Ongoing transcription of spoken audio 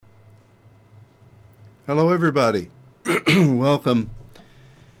Hello, everybody. Welcome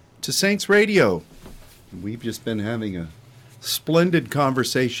to Saints Radio. We've just been having a splendid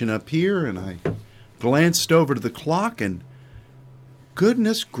conversation up here, and I glanced over to the clock, and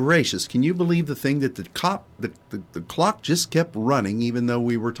goodness gracious, can you believe the thing that the clock just kept running even though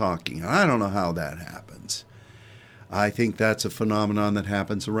we were talking? I don't know how that happens. I think that's a phenomenon that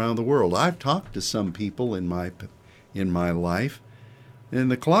happens around the world. I've talked to some people in my life, and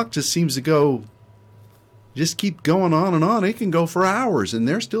the clock just seems to just keep going on and on. It can go for hours, and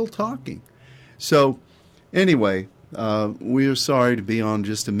they're still talking. So, anyway, we are sorry to be on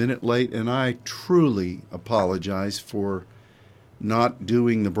just a minute late, and I truly apologize for not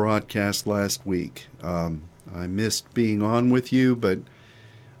doing the broadcast last week. I missed being on with you, but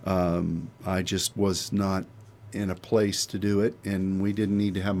I just was not in a place to do it, and we didn't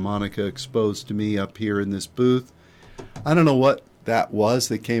need to have Monica exposed to me up here in this booth. I don't know what that was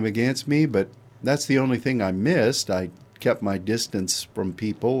that came against me, but that's the only thing I missed. I kept my distance from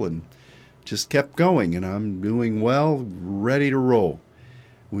people and just kept going, and I'm doing well, ready to roll.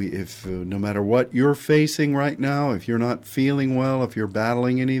 If no matter what you're facing right now, if you're not feeling well, if you're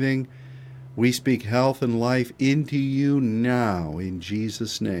battling anything, we speak health and life into you now in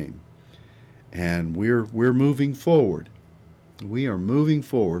Jesus' name. And we're moving forward. We are moving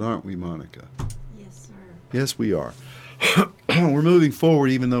forward, aren't we, Monica? Yes, sir. Yes, we are. We're moving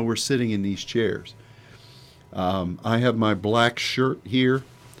forward even though we're sitting in these chairs. I have my black shirt here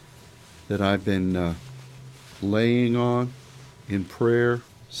that I've been laying on in prayer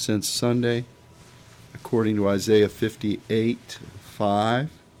since Sunday, according to Isaiah 58:5.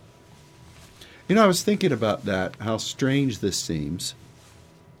 You know, I was thinking about that, how strange this seems.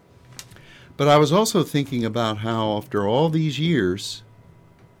 But I was also thinking about how after all these years,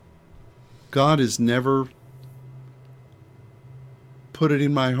 God has never put it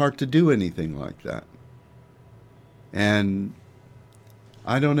in my heart to do anything like that. And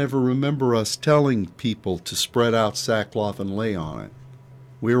I don't ever remember us telling people to spread out sackcloth and lay on it.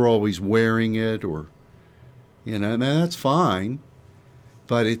 We're always wearing it, or, and that's fine.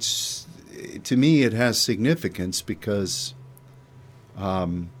 But to me, it has significance because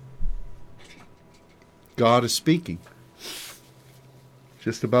God is speaking.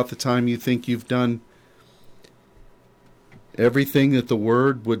 Just about the time you think you've done everything that the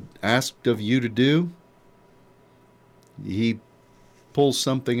Word would ask of you to do, He pulls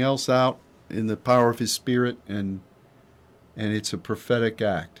something else out in the power of His Spirit, and it's a prophetic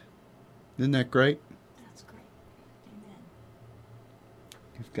act. Isn't that great? That's great. Amen.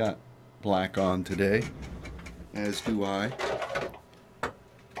 You've got black on today, as do I.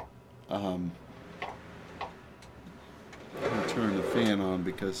 I'm going to turn the fan on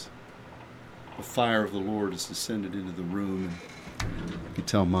because the fire of the Lord has descended into the room. And you could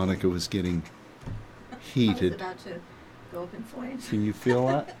tell Monica was getting heated. I was about to go up in flames. Can you feel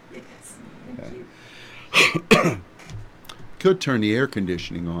that? Yes. Thank you. Could turn the air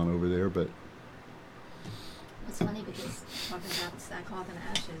conditioning on over there, but It's funny because talking about sackcloth and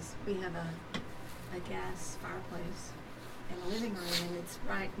ashes, we have a gas fireplace in the living room, and it's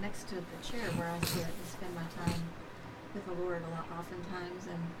right next to the chair where I sit and spend my time with the Lord oftentimes,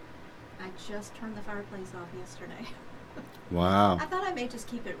 and I just turned the fireplace off yesterday. wow. I thought I may just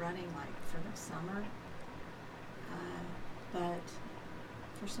keep it running like for the summer, but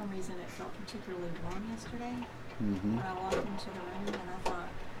for some reason it felt particularly warm yesterday Mm-hmm. when I walked into the room, and I thought,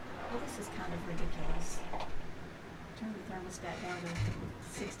 well, this is kind of ridiculous. Turn the thermostat down to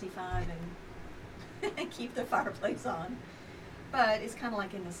 65 and keep the fireplace on. But it's kind of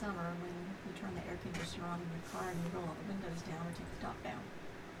like in the summer when you turn the air conditioner on in your car and you roll all the windows down or take the top down.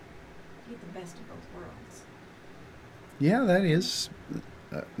 You get the best of both worlds. Yeah, that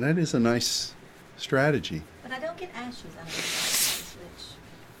is a nice strategy. But I don't get ashes out of the fireplace, which,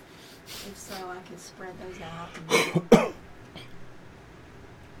 if so, I could spread those out and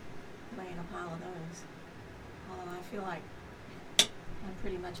lay in a pile of those. Although I feel like I'm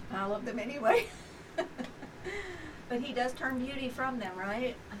pretty much a pile of them anyway. But He does turn beauty from them,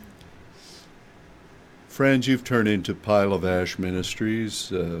 right? Friends, you've turned into Pile of Ash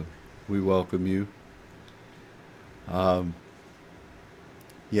Ministries. We welcome you.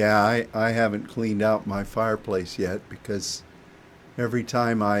 Yeah, I haven't cleaned out my fireplace yet because every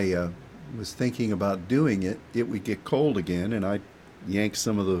time I was thinking about doing it, it would get cold again, and I'd yank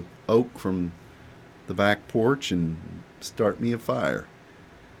some of the oak from the back porch and start me a fire.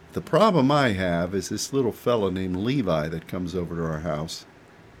 The problem I have is this little fella named Levi that comes over to our house.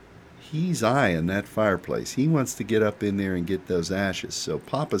 He's eyeing that fireplace. He wants to get up in there and get those ashes, so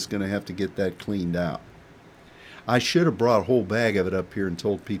Papa's going to have to get that cleaned out. I should have brought a whole bag of it up here and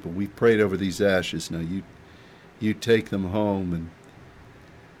told people we've prayed over these ashes. Now you take them home, and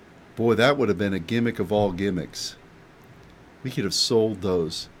boy, that would have been a gimmick of all gimmicks. We could have sold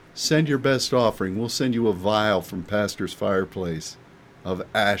those. Send your best offering. We'll send you a vial from Pastor's Fireplace of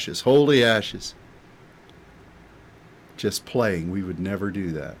ashes, holy ashes. Just playing. We would never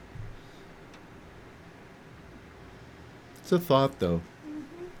do that. It's a thought, though.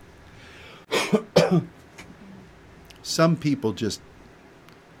 Some people just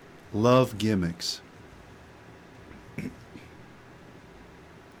love gimmicks.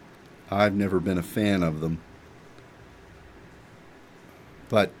 I've never been a fan of them.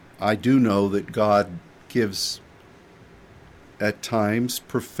 But I do know that God gives, at times,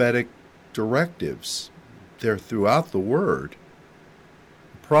 prophetic directives. They're throughout the Word.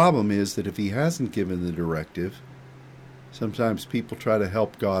 The problem is that if He hasn't given the directive, sometimes people try to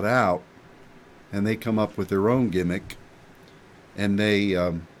help God out, and they come up with their own gimmick, and they,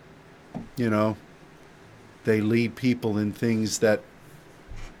 they lead people in things that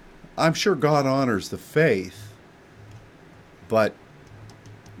I'm sure God honors the faith, but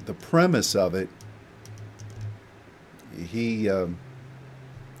the premise of it, he's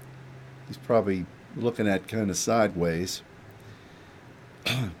probably looking at kind of sideways.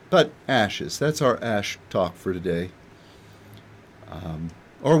 But ashes, that's our ash talk for today.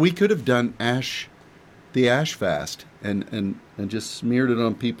 Or we could have done the ash fast and just smeared it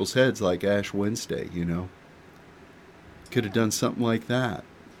on people's heads like Ash Wednesday, Could have done something like that.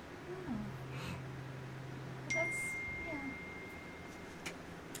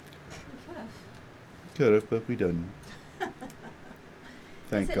 Could have, but we didn't.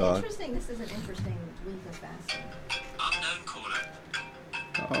 Thank God. This is an interesting week of fasting. Unknown caller.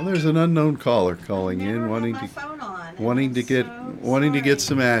 Oh, there's an unknown caller calling in, wanting to get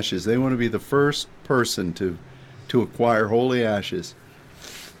some ashes. They want to be the first person to acquire holy ashes.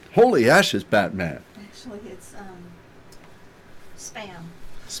 Holy ashes, Batman. Actually, it's spam.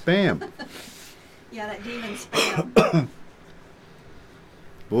 Spam. Yeah, that demon spam.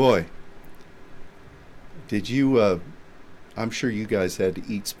 Boy. Did you, I'm sure you guys had to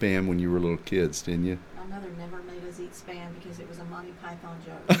eat spam when you were little kids, didn't you? My mother never made us eat spam because it was a Monty Python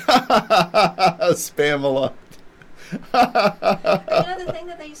joke. Spam a lot. The thing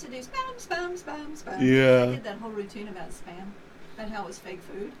that they used to do, spam. Yeah. They did that whole routine about spam, about how it was fake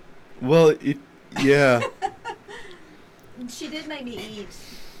food. Well, yeah. She did make me eat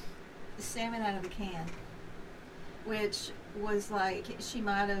salmon out of a can, which was like, she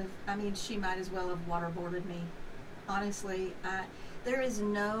might as well have waterboarded me. Honestly, there is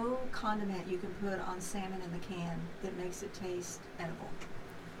no condiment you can put on salmon in the can that makes it taste edible.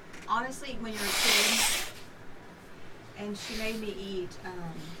 Honestly, when you're a kid, and she made me eat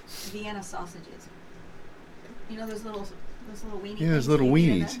Vienna sausages. Those little weenie. Yeah, those little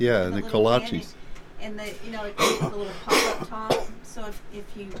weenies. Yeah, and the kolaches. And it comes with a little pop-up top. So if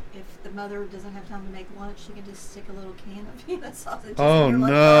the mother doesn't have time to make lunch, she can just stick a little can of Vienna sausages. Oh in your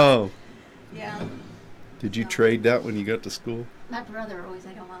no! lunchbox. Yeah. Did you trade that when you got to school? My brother always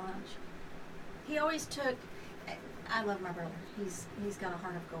ate all my lunch. He always took. I love my brother. He's got a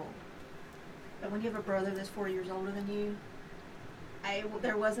heart of gold. But when you have a brother that's 4 years older than you,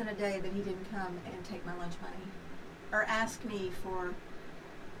 there wasn't a day that he didn't come and take my lunch money, or ask me for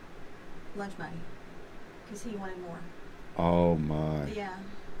lunch money, because he wanted more. Oh my. Yeah.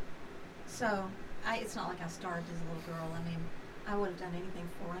 So it's not like I starved as a little girl. I mean, I would have done anything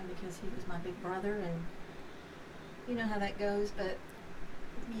for him because he was my big brother, and you know how that goes. But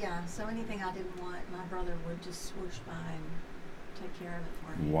yeah, so anything I didn't want, my brother would just swoosh by and take care of it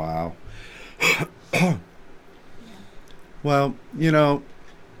for me. Wow. Yeah. Well,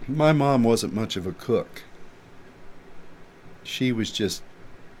 my mom wasn't much of a cook. She was just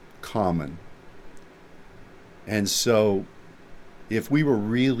common. And so if we were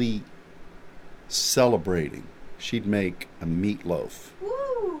really celebrating, she'd make a meatloaf.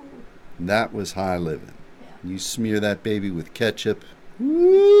 Woo! That was high living. Yeah. You smear that baby with ketchup.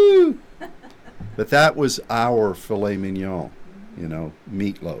 Woo! But that was our filet mignon,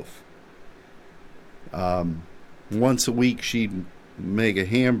 meatloaf. Once a week she'd make a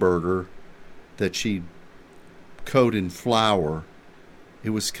hamburger that she'd coat in flour. It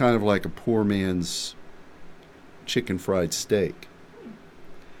was kind of like a poor man's chicken fried steak.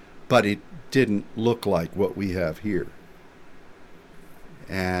 But it didn't look like what we have here.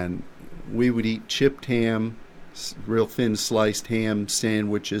 And we would eat chipped ham, real thin sliced ham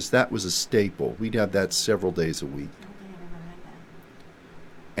sandwiches. That was a staple. We'd have that several days a week. I don't think I've ever had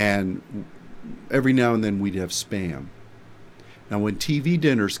that. And every now and then we'd have spam. Now when TV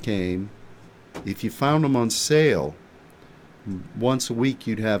dinners came, if you found them on sale, once a week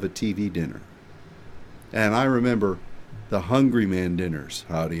you'd have a TV dinner. And I remember the Hungry Man dinners.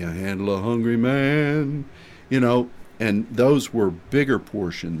 How do you handle a hungry man? You know, and those were bigger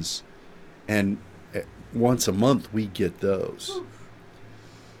portions. And once a month we'd get those.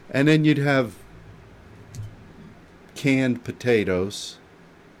 And then you'd have canned potatoes.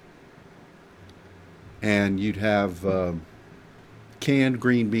 And you'd have canned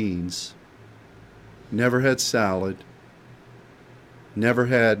green beans. Never had salad. Never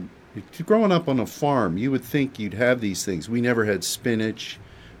had... Growing up on a farm, you would think you'd have these things. We never had spinach.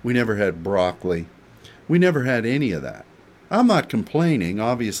 We never had broccoli. We never had any of that. I'm not complaining.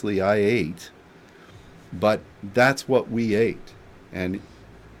 Obviously, I ate. But that's what we ate. And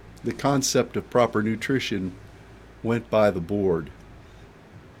the concept of proper nutrition went by the board.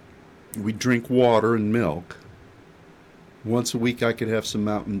 We'd drink water and milk. Once a week, I could have some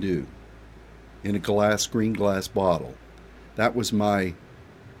Mountain Dew in a green glass bottle. That was my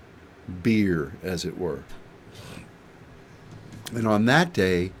beer, as it were. And on that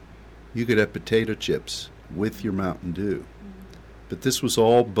day, you could have potato chips with your Mountain Dew. But this was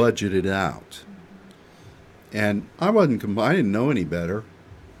all budgeted out. And I didn't know any better.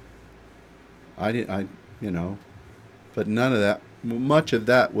 But none of that, much of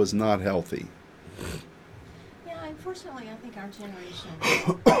that was not healthy. Yeah, unfortunately, I think our generation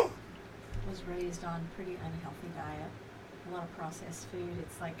was raised on a pretty unhealthy diet. A lot of processed food.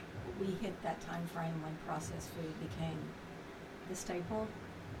 It's like we hit that time frame when processed food became the staple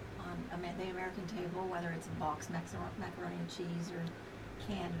on the American table, whether it's a box macaroni and cheese or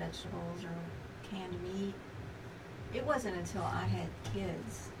canned vegetables or canned meat. It wasn't until I had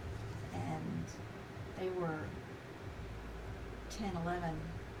kids and they were 10, 11,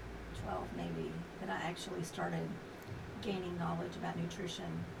 12 maybe, that I actually started gaining knowledge about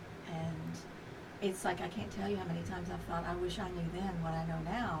nutrition. And it's like I can't tell you how many times I've thought I wish I knew then what I know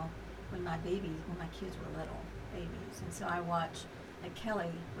now when my kids were little babies. And so I watch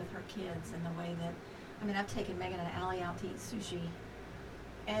Kelly with her kids and the way that, I've taken Megan and Allie out to eat sushi,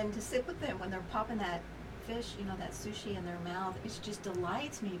 and to sit with them when they're popping that fish, that sushi in their mouth, it just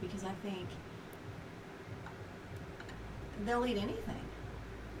delights me because I think they'll eat anything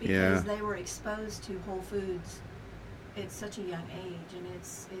because they were exposed to whole foods at such a young age, and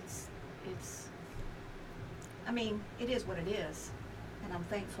it is what it is. And I'm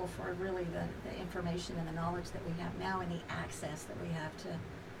thankful for really the information and the knowledge that we have now and the access that we have to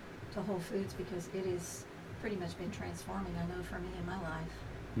whole foods, because it has pretty much been transforming, I know, for me in my life.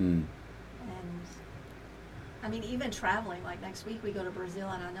 And even traveling, like next week we go to Brazil,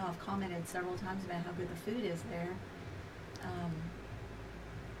 and I know I've commented several times about how good the food is there.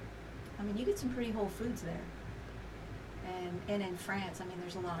 You get some pretty whole foods there. And in France,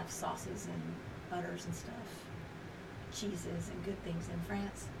 there's a lot of sauces and butters and stuff, cheeses and good things in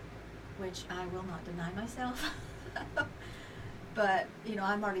France, which I will not deny myself. But,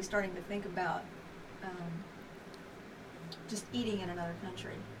 I'm already starting to think about just eating in another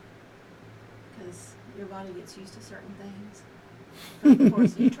country, because your body gets used to certain things. But of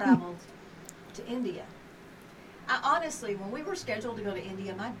course, you traveled to India. Honestly, when we were scheduled to go to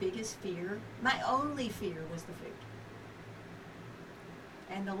India, my only fear was the food.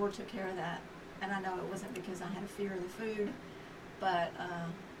 And the Lord took care of that. And I know it wasn't because I had a fear of the food, but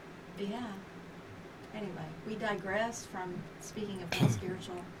yeah. Anyway, we digress from speaking of more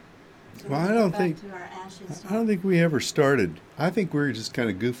spiritual. So well, I don't think to our ashes. I don't think we ever started. I think we were just kind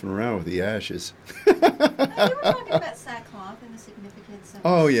of goofing around with the ashes. No, we were talking about sackcloth and the significance of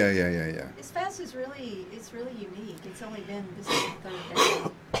Oh yeah. This fast is really unique. It's only been this is the third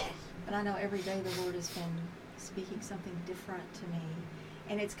day, but I know every day the Lord has been speaking something different to me,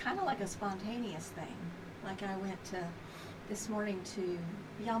 and it's kind of like a spontaneous thing. Like I went to this morning to,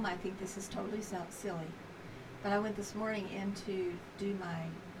 y'all might think this is totally silly, but I went this morning in to do my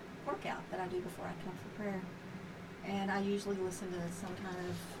workout that I do before I come for prayer, and I usually listen to some kind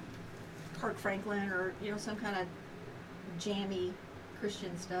of Kirk Franklin or some kind of jammy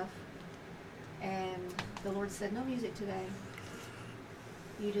Christian stuff. And the Lord said, "No music today.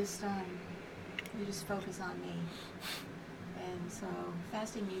 You just focus on me." And so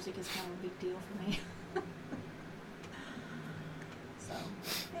fasting music is kind of a big deal for me. So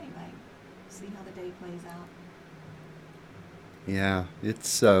anyway, see how the day plays out. Yeah,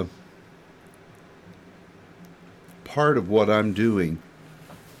 it's part of what I'm doing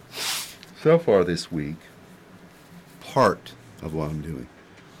so far this week. Part of what I'm doing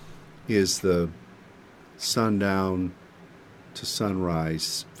is the sundown to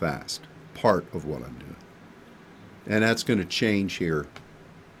sunrise fast. Part of what I'm doing. And that's going to change here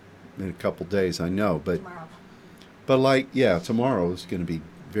in a couple days, I know. Tomorrow. But like, yeah, tomorrow is going to be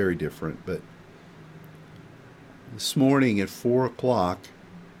very different. But this morning at 4 o'clock,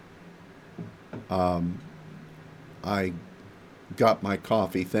 I got my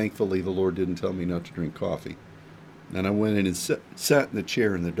coffee. Thankfully, the Lord didn't tell me not to drink coffee. And I went in and sat in the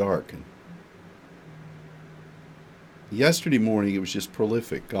chair in the dark. And yesterday morning, it was just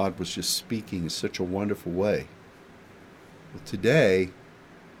prolific. God was just speaking in such a wonderful way. But today,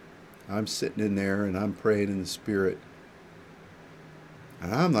 I'm sitting in there and I'm praying in the Spirit.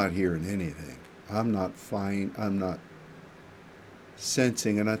 And I'm not hearing anything. I'm not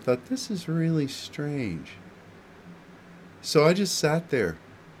sensing. And I thought, this is really strange. So I just sat there.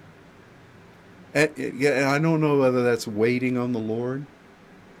 And I don't know whether that's waiting on the Lord.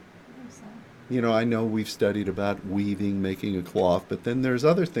 I think so. You know, I know we've studied about weaving, making a cloth, but then there's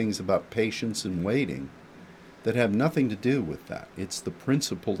other things about patience and waiting that have nothing to do with that. It's the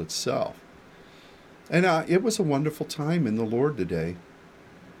principle itself. And it was a wonderful time in the Lord today.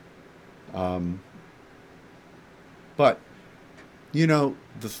 But, you know,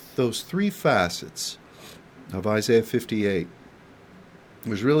 those three facets of Isaiah 58,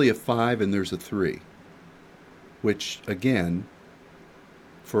 there's really a 5 and there's a 3, which, again,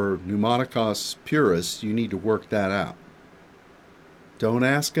 for pneumaticos purists, you need to work that out. Don't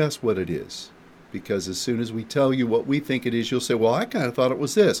ask us what it is, because as soon as we tell you what we think it is, you'll say, well, I kind of thought it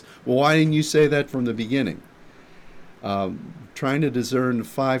was this. Well, why didn't you say that from the beginning? Trying to discern the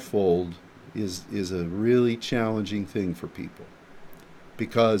fivefold is a really challenging thing for people,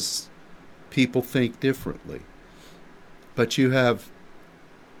 because people think differently. But you have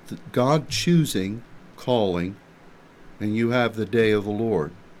God choosing, calling, and you have the day of the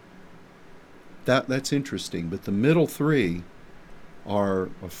Lord. That's interesting. But the middle 3 are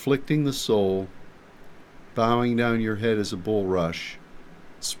afflicting the soul, bowing down your head as a bulrush,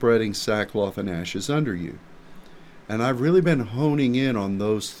 spreading sackcloth and ashes under you. And I've really been honing in on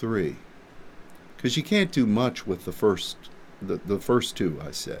those 3, because you can't do much with the first 2,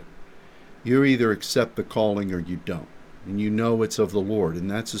 I said. You either accept the calling or you don't. And you know it's of the Lord, and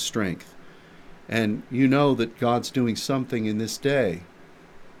that's a strength. And you know that God's doing something in this day.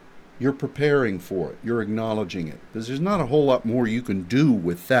 You're preparing for it. You're acknowledging it. Because there's not a whole lot more you can do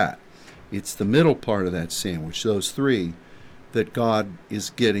with that. It's the middle part of that sandwich, those 3, that God is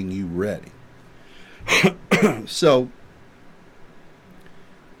getting you ready. So,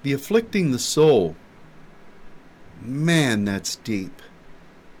 the afflicting the soul, man, that's deep.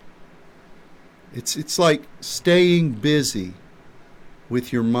 It's like staying busy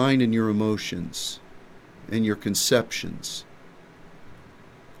with your mind and your emotions and your conceptions.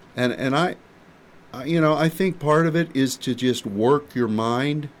 And I think part of it is to just work your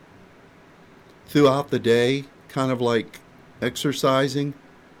mind throughout the day, kind of like exercising,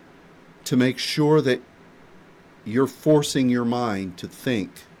 to make sure that you're forcing your mind to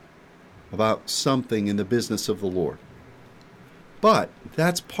think about something in the business of the Lord. But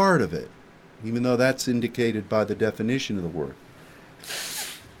that's part of it, even though that's indicated by the definition of the word.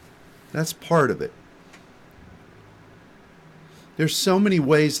 That's part of it. There's so many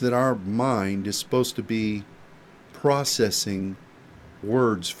ways that our mind is supposed to be processing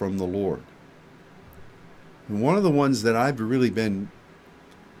words from the Lord. And one of the ones that I've really been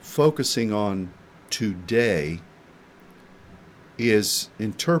focusing on today is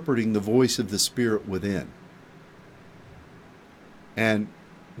interpreting the voice of the Spirit within. And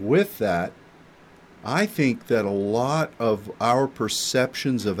with that, I think that a lot of our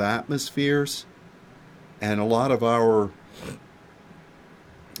perceptions of atmospheres and a lot of our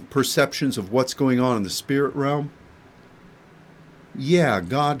perceptions of what's going on in the spirit realm, yeah,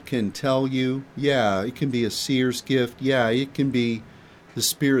 God can tell you. Yeah, it can be a seer's gift. Yeah, it can be the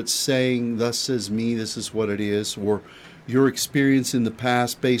Spirit saying, thus says me, this is what it is. Or your experience in the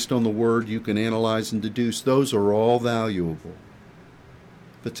past based on the Word you can analyze and deduce. Those are all valuable.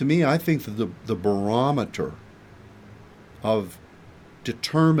 But to me, I think that the barometer of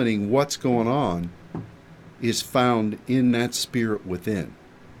determining what's going on is found in that spirit within.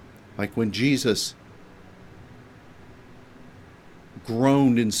 Like when Jesus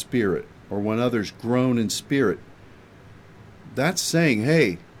groaned in spirit, or when others groan in spirit, that's saying,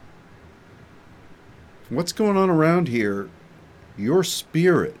 hey, what's going on around here, your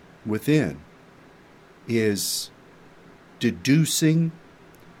spirit within is deducing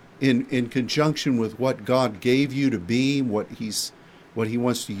in conjunction with what God gave you to be, what He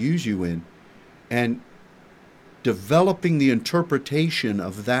wants to use you in, and developing the interpretation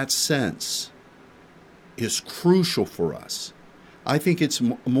of that sense is crucial for us. I think it's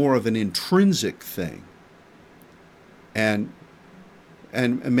more of an intrinsic thing. And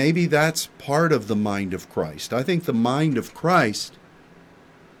And maybe that's part of the mind of Christ. I think the mind of Christ,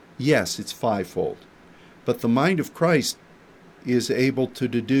 yes, it's fivefold. But the mind of Christ is able to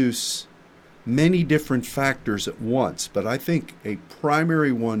deduce many different factors at once. But I think a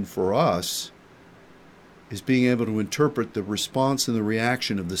primary one for us is being able to interpret the response and the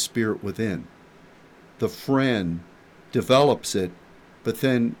reaction of the Spirit within. The friend develops it, but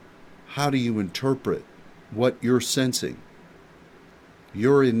then how do you interpret what you're sensing?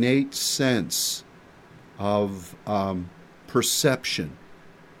 Your innate sense of perception,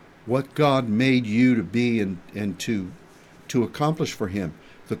 what God made you to be and to accomplish for Him.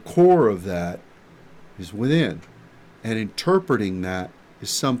 The core of that is within. And interpreting that is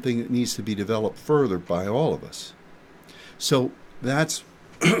something that needs to be developed further by all of us. So that's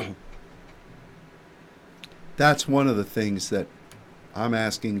that's one of the things that I'm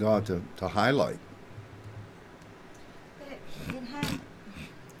asking God to highlight. But it had,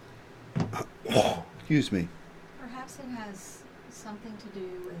 Excuse me. perhaps it has something to do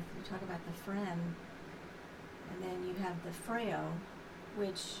with, you talk about the friend, and then you have the Freo,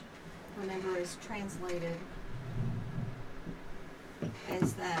 which, remember, is translated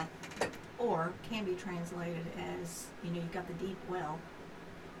as that, or can be translated as, you've got the deep well,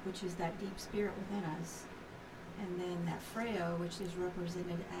 which is that deep spirit within us. And then that Freo, which is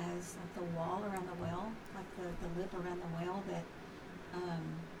represented as like the wall around the well, like the lip around the well, that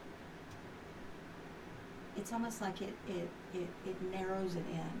it's almost like it narrows it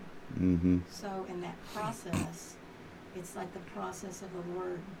in. Mm-hmm. So in that process, it's like the process of the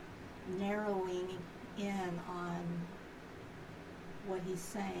Lord narrowing in on what He's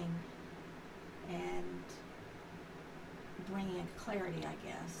saying and bringing clarity, I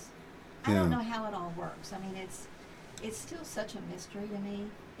guess. I don't know how it all works. I mean, it's still such a mystery to me.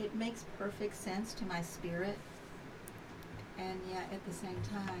 It makes perfect sense to my spirit, and yet at the same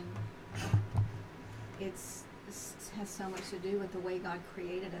time, it has so much to do with the way God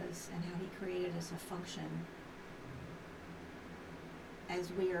created us and how He created us to function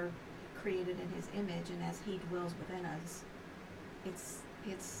as we are created in His image and as He dwells within us. It's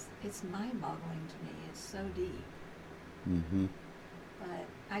mind-boggling to me. It's so deep. Mm-hmm. But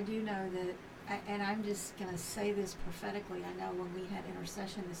I do know that, and I'm just going to say this prophetically, I know when we had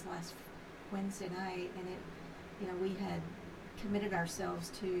intercession this last Wednesday night, and we had committed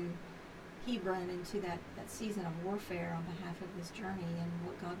ourselves to Hebron and to that season of warfare on behalf of this journey and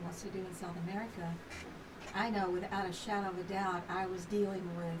what God wants to do in South America. I know without a shadow of a doubt I was dealing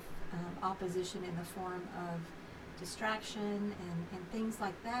with opposition in the form of distraction and things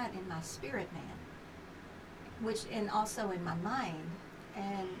like that in my spirit man, and also in my mind.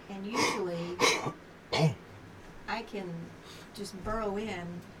 And usually I can just burrow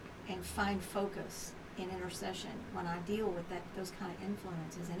in and find focus in intercession when I deal with those kind of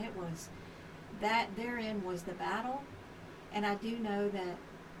influences. And it was that therein was the battle. And I do know that,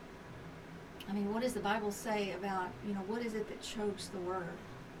 I mean, what does the Bible say about, what is it that chokes the word?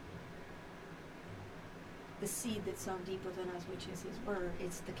 The seed that's sown deep within us, which is His word.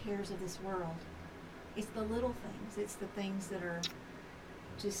 It's the cares of this world. It's the little things. It's the things that are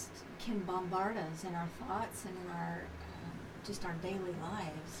just can bombard us in our thoughts and in our just our daily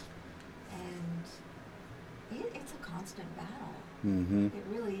lives, and it's a constant battle. Mm-hmm. It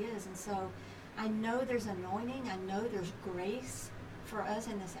really is. And so I know there's anointing. I know there's grace for us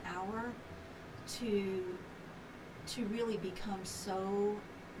in this hour to really become so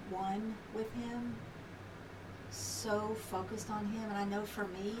one with Him, so focused on Him. And I know for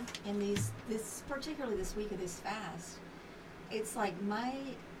me in this particularly this week of this fast, it's like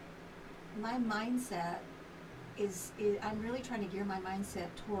my mindset is I'm really trying to gear my mindset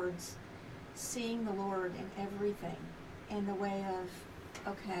towards seeing the Lord in everything in the way of,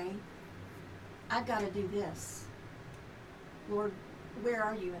 okay, I've got to do this. Lord, where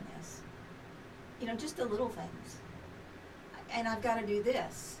are you in this? Just the little things. And I've got to do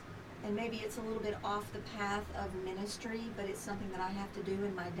this. And maybe it's a little bit off the path of ministry, but it's something that I have to do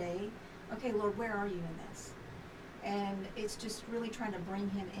in my day. Okay, Lord, where are you in this? And it's just really trying to bring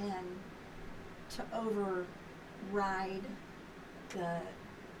Him in to override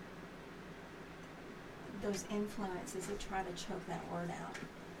those influences that try to choke that word out.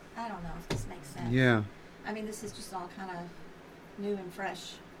 I don't know if this makes sense. Yeah. I mean, this is just all kind of new and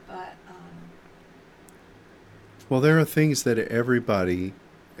fresh, but well, there are things that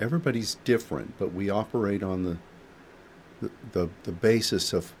everybody's different, but we operate on the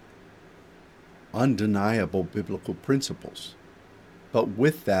basis of undeniable biblical principles. But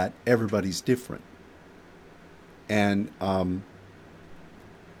with that, everybody's different. And I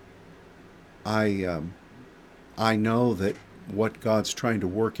know that what God's trying to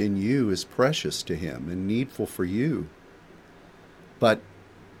work in you is precious to him and needful for you. But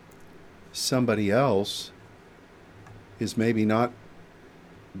somebody else is maybe not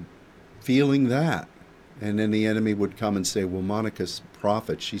feeling that. And then the enemy would come and say, well, Monica's a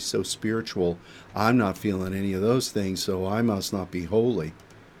prophet. She's so spiritual. I'm not feeling any of those things, so I must not be holy.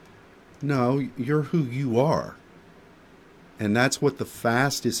 No, you're who you are. And that's what the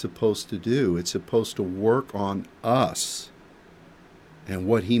fast is supposed to do. It's supposed to work on us and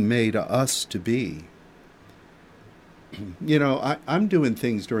what he made us to be. You know, I'm doing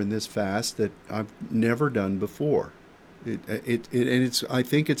things during this fast that I've never done before. I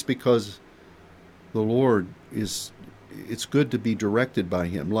think it's because the Lord it's good to be directed by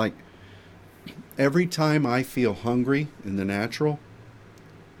him. Like, every time I feel hungry in the natural,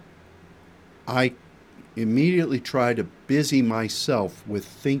 I immediately try to busy myself with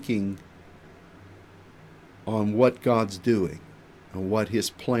thinking on what God's doing and what his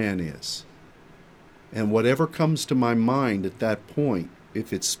plan is. And whatever comes to my mind at that point,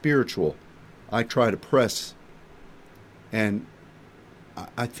 if it's spiritual, I try to press. And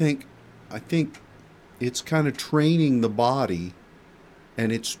I think it's kind of training the body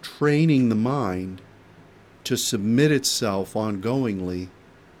and it's training the mind to submit itself ongoingly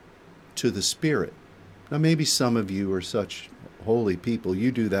to the Spirit. Now, maybe some of you are such holy people.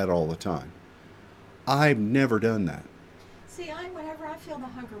 You do that all the time. I've never done that. See, whenever I feel the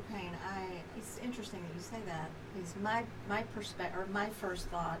hunger pain, it's interesting that you say that. Because my perspective, or my first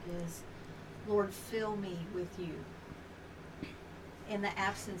thought is, Lord, fill me with you. In the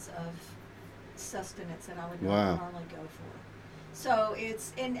absence of sustenance that I would normally go for. So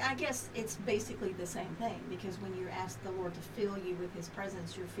and I guess it's basically the same thing, because when you ask the Lord to fill you with his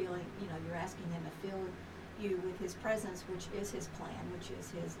presence, you're asking him to fill you with his presence, which is his plan, which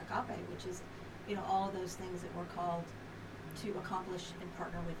is his agape, which is, all of those things that we're called to accomplish and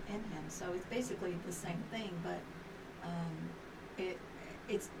partner within him. So it's basically the same thing, but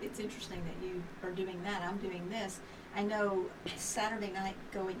it's interesting that you are doing that. I'm doing this. I know Saturday night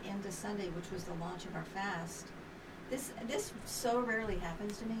going into Sunday, which was the launch of our fast, this so rarely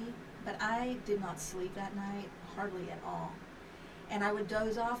happens to me, but I did not sleep that night, hardly at all. And I would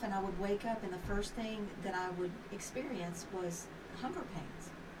doze off and I would wake up, and the first thing that I would experience was hunger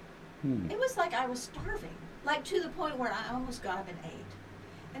pains. It was like I was starving, like to the point where I almost got up and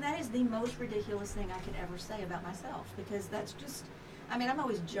ate. And that is the most ridiculous thing I could ever say about myself, because that's just, I'm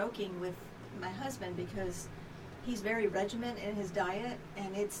always joking with my husband because he's very regimented in his diet,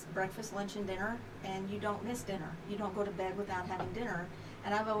 and it's breakfast, lunch, and dinner, and you don't miss dinner. You don't go to bed without having dinner.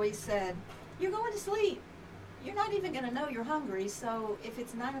 And I've always said, you're going to sleep. You're not even going to know you're hungry, so if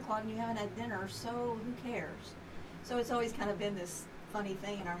it's 9 o'clock and you haven't had dinner, so who cares? So it's always kind of been this funny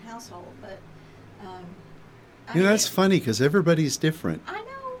thing in our household, but... that's funny, because everybody's different. I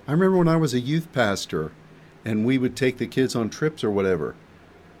know. I remember when I was a youth pastor, and we would take the kids on trips or whatever.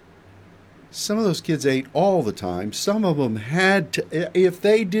 Some of those kids ate all the time. Some of them had to, if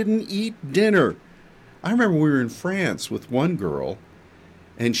they didn't eat dinner. I remember we were in France with one girl,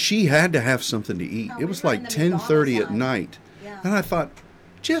 and she had to have something to eat. It was like 10:30 at night. Yeah. And I thought,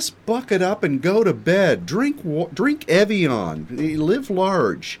 just buck it up and go to bed. Drink Evian. Live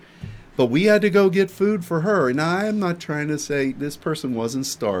large. But we had to go get food for her. And I'm not trying to say this person wasn't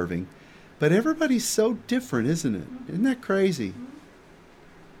starving. But everybody's so different, isn't it? Isn't that crazy?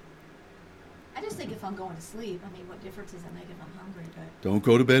 I just think if I'm going to sleep, what difference does it make if I'm hungry? But Don't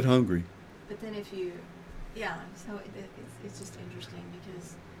go to bed hungry. But then if you, so it's just interesting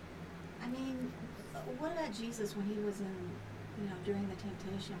because, what about Jesus when he was in, during the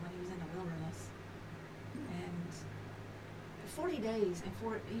temptation, when he was in the wilderness, and 40 days,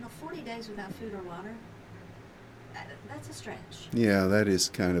 and 40 days without food or water, that's a stretch. Yeah, that is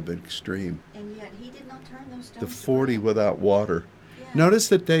kind of extreme. And yet he did not turn those stones The 40 away. without water. Yeah. Notice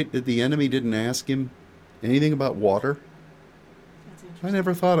that the enemy didn't ask him anything about water. That's interesting. I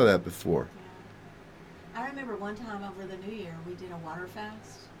never thought of that before. Yeah. I remember one time over the New Year, we did a water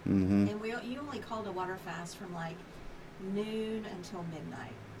fast. Mm-hmm. And you only called a water fast from like noon until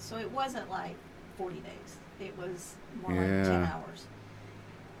midnight. So it wasn't like 40 days. It was more like 10 hours.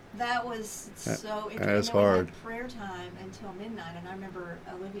 That was so interesting. That's We hard. had prayer time until midnight, and I remember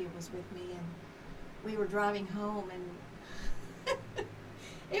Olivia was with me, and we were driving home, and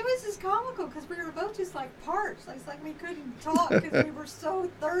it was just comical because we were both just like parched. It's like we couldn't talk because we were so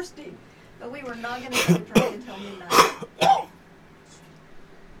thirsty. But we were not going to take a drink until midnight.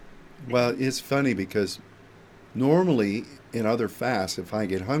 Well, it's funny because normally in other fasts, if I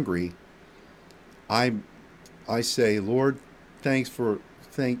get hungry, I say, Lord, thank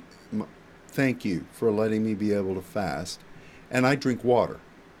you for letting me be able to fast. and I drink water.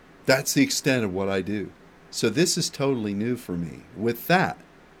 That's the extent of what I do. So this is totally new for me with that.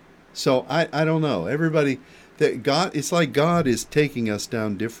 So I don't know. Everybody that God, it's like God is taking us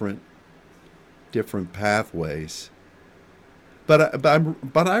down different pathways. But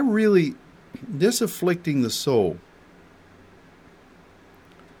I really, this afflicting the soul.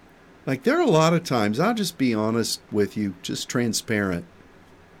 Like there are a lot of times, I'll just be honest with you, just transparent.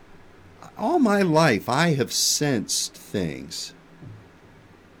 All my life I have sensed things.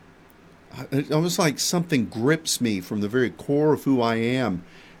 It almost like something grips me from the very core of who I am.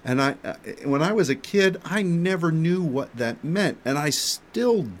 And when I was a kid, I never knew what that meant. And I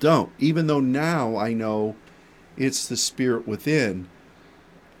still don't, even though now I know it's the spirit within.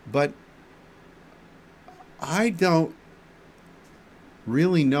 But I don't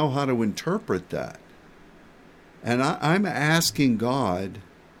really know how to interpret that. And I'm asking God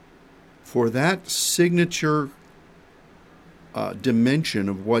for that signature dimension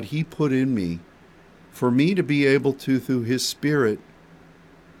of what He put in me, for me to be able to, through His Spirit,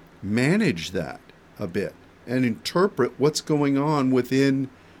 manage that a bit and interpret what's going on within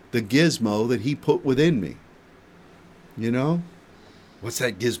the gizmo that He put within me. You know? What's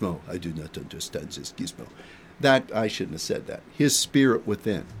that gizmo? I do not understand this gizmo. That, I shouldn't have said that. His Spirit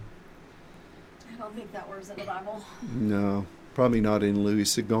within. I don't think that word's in the Bible. No, probably not in Louis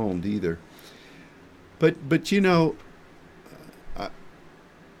Segond either. But you know,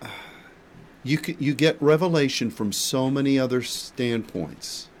 you get revelation from so many other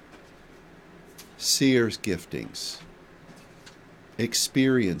standpoints. Seers' giftings,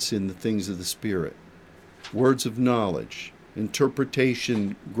 experience in the things of the Spirit, words of knowledge,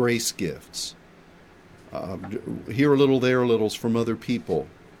 interpretation, grace gifts, here a little, there a littles from other people,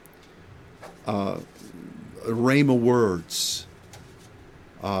 rhema words,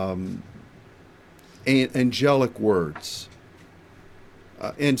 angelic words,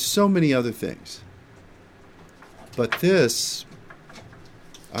 and so many other things. But this,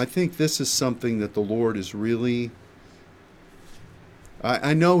 I think this is something that the Lord is really,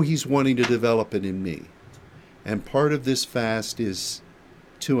 I know He's wanting to develop it in me. And part of this fast is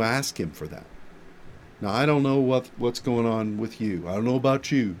to ask Him for that. Now, I don't know what's going on with you. I don't know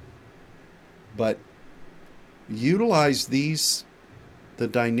about you. But utilize the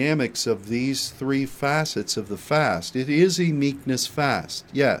dynamics of these three facets of the fast. It is a meekness fast,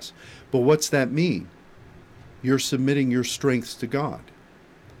 yes. But what's that mean? You're submitting your strengths to God.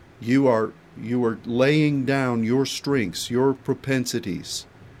 You are laying down your strengths, your propensities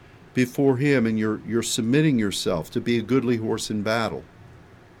before Him, and you're submitting yourself to be a goodly horse in battle.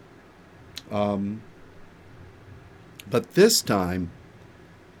 But this time,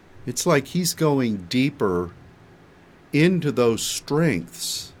 it's like He's going deeper into those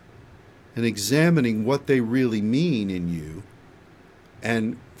strengths and examining what they really mean in you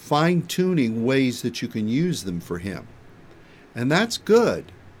and fine-tuning ways that you can use them for Him. And that's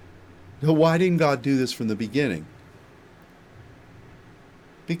good. Now, why didn't God do this from the beginning?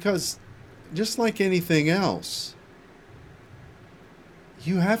 Because just like anything else,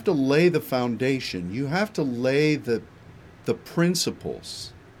 you have to lay the foundation. You have to lay the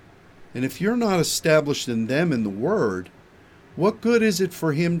principles. And if you're not established in them in the Word, what good is it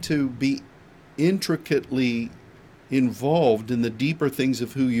for Him to be intricately involved in the deeper things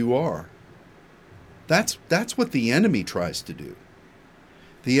of who you are? That's what the enemy tries to do.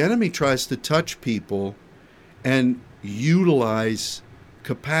 The enemy tries to touch people and utilize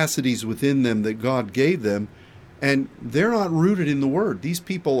capacities within them that God gave them, and they're not rooted in the Word. These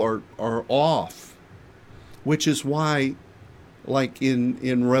people are off, which is why, like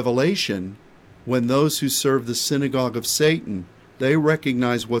in Revelation, when those who serve the synagogue of Satan, they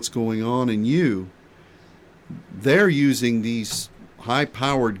recognize what's going on in you, they're using these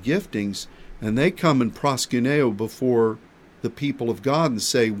high-powered giftings, and they come in proskuneo before the people of God and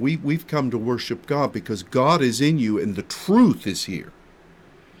say, we've come to worship God because God is in you and the truth is here.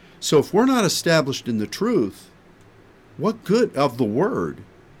 So if we're not established in the truth, what good of the Word?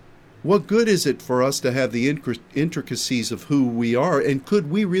 What good is it for us to have the intricacies of who we are, and could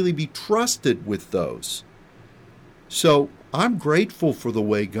we really be trusted with those? So I'm grateful for the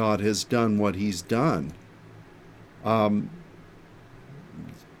way God has done what He's done. To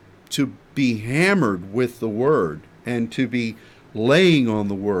be hammered with the Word and to be laying on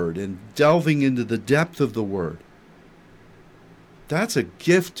the Word and delving into the depth of the Word. That's a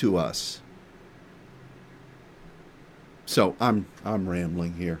gift to us. So I'm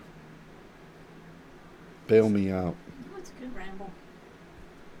rambling here. Bail me out. Oh, it's a good ramble.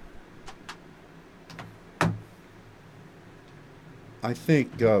 I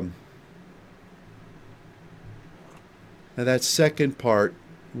think Now that second part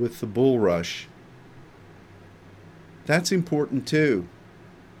with the bulrush, that's important too.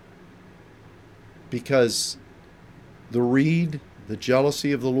 Because the reed, the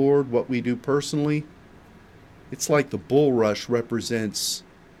jealousy of the Lord, what we do personally, it's like the bulrush represents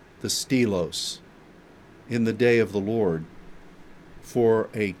the stelos in the day of the Lord for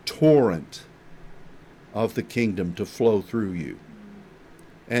a torrent of the kingdom to flow through you.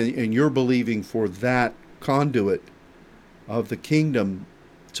 And you're believing for that conduit of the kingdom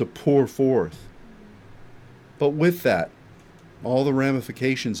to pour forth. But with that, all the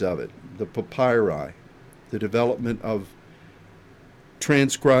ramifications of it, the papyri, the development of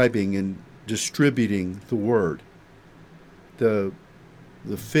transcribing and distributing the word, the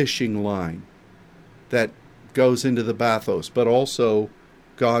fishing line that goes into the bathos, but also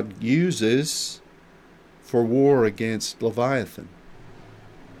God uses for war against Leviathan.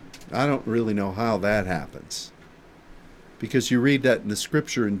 I don't really know how that happens, because you read that in the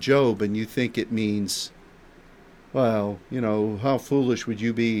scripture in Job and you think it means, well, how foolish would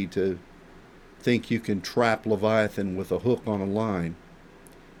you be to think you can trap Leviathan with a hook on a line?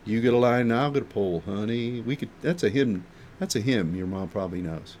 You get a line, now I'll get a pole, honey. That's a hymn your mom probably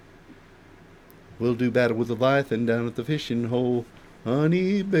knows. We'll do battle with Leviathan down at the fishing hole,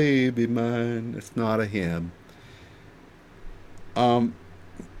 honey, baby mine. It's not a hymn.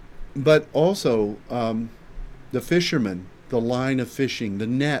 But also, the fishermen, the line of fishing, the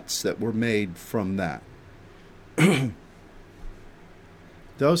nets that were made from that.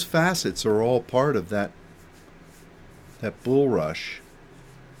 Those facets are all part of that bulrush.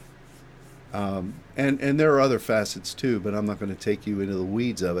 And there are other facets too, but I'm not going to take you into the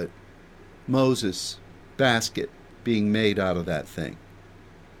weeds of it. Moses' basket being made out of that thing.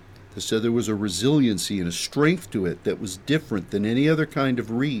 So there was a resiliency and a strength to it that was different than any other kind of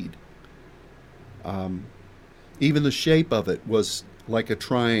reed. Even the shape of it was like a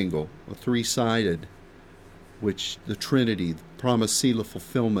triangle, a three-sided, which the Trinity, the promised seal of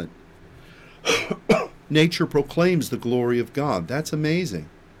fulfillment. Nature proclaims the glory of God. That's amazing.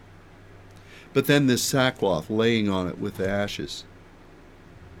 But then this sackcloth, laying on it with the ashes.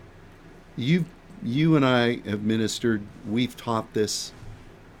 You and I have ministered, we've taught this,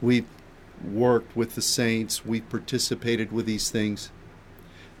 we've worked with the saints, we've participated with these things.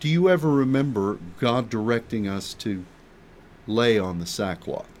 Do you ever remember God directing us to lay on the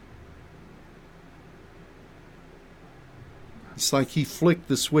sackcloth? It's like he flicked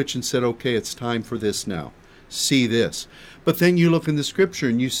the switch and said, okay, it's time for this now. See this. But then you look in the scripture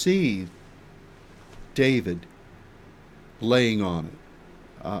and you see David laying on it,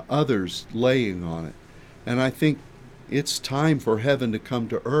 others laying on it. And I think it's time for heaven to come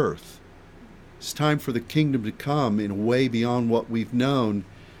to earth. It's time for the kingdom to come in a way beyond what we've known.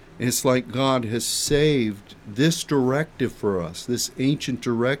 And it's like God has saved this directive for us, this ancient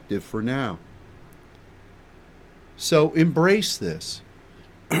directive for now. So embrace this.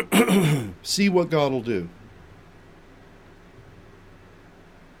 See what God will do.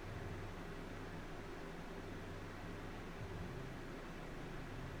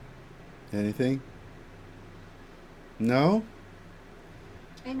 Anything? No?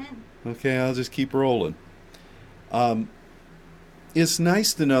 Amen. Okay, I'll just keep rolling. It's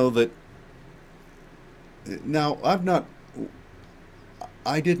nice to know that. Now,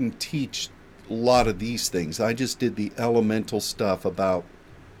 I didn't teach a lot of these things. I just did the elemental stuff about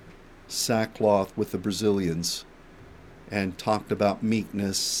sackcloth with the Brazilians and talked about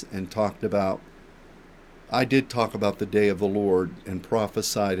meekness and I did talk about the day of the Lord and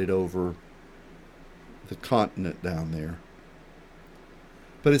prophesied it over the continent down there.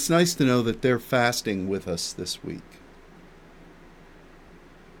 But it's nice to know that they're fasting with us this week.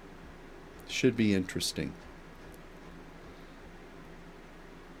 Should be interesting.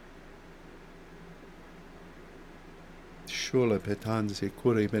 Shola petanze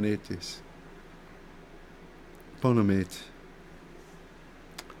cure benetis. Bonamet.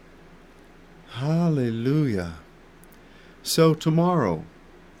 Hallelujah. So tomorrow,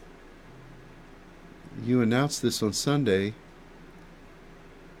 you announced this on Sunday.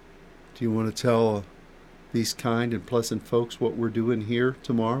 Do you want to tell these kind and pleasant folks what we're doing here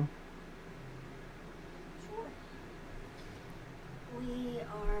tomorrow? Sure.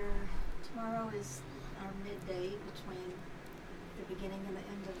 Tomorrow is our midday between the beginning and the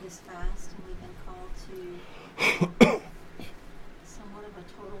end of this fast, and we've been called to somewhat of a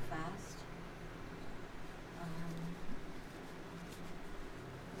total fast.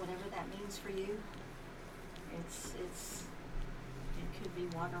 Whatever that means for you. It could be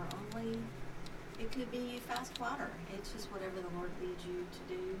water only. It could be fast water. It's just whatever the Lord leads you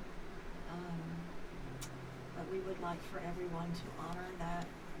to do. but we would like for everyone to honor that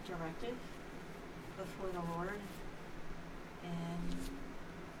directive before the Lord and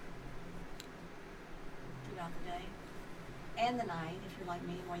throughout the day and the night. If you're like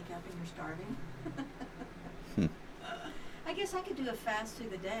me and wake up and you're starving. I guess I could do a fast through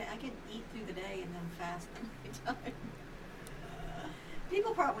the day. I could eat through the day and then fast the night time.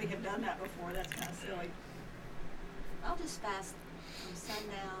 People probably have done that before. That's kind of silly. I'll just fast from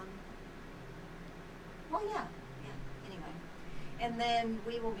sundown. Well, yeah. Anyway. And then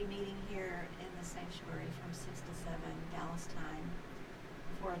we will be meeting here in the sanctuary from 6 to 7 Dallas time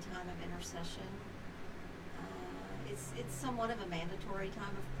for a time of intercession. It's somewhat of a mandatory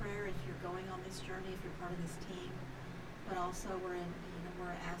time of prayer if you're going on this journey, if you're part of this team. But also we're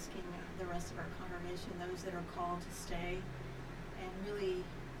asking the rest of our congregation, those that are called, to stay and really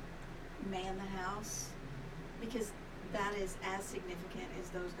man the house, because that is as significant as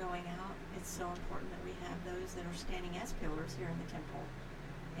those going out. It's so important that we have those that are standing as pillars here in the temple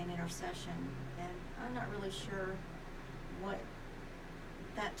in intercession. And I'm not really sure what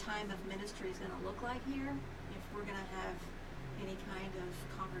that time of ministry is going to look like here, if we're going to have any kind of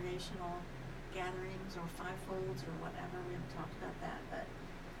congregational gatherings or fivefolds or whatever. We haven't talked about that, but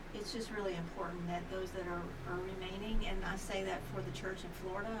it's just really important that those that are remaining, and I say that for the church in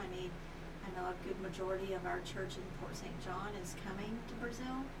Florida. I know a good majority of our church in Port St. John is coming to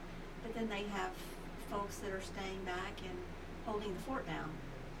Brazil, but then they have folks that are staying back and holding the fort down.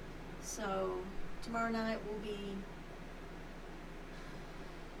 So tomorrow night we'll be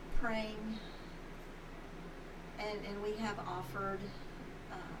praying, and we have offered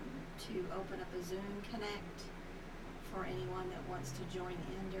to open up a Zoom Connect for anyone that wants to join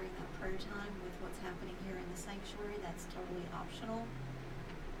in during that prayer time with what's happening here in the sanctuary. That's totally optional.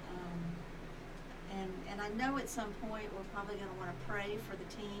 And I know at some point we're probably going to want to pray for the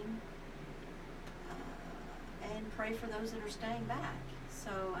team and pray for those that are staying back. So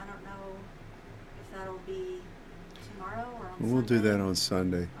I don't know if that'll be tomorrow or on Sunday. We'll do that on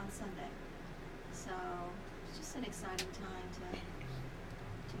Sunday. On Sunday. So it's just an exciting time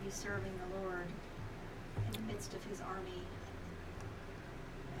to be serving the Lord in the midst of His army.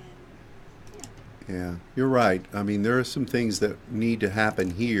 And Yeah, you're right. I mean, there are some things that need to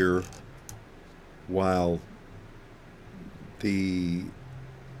happen here while the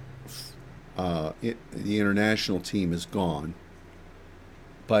international team is gone.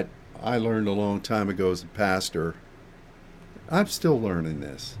 But I learned a long time ago as a pastor, I'm still learning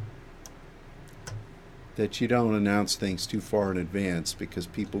this, that you don't announce things too far in advance because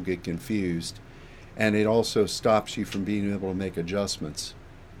people get confused. And it also stops you from being able to make adjustments,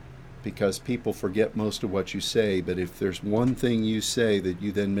 because people forget most of what you say, but if there's one thing you say that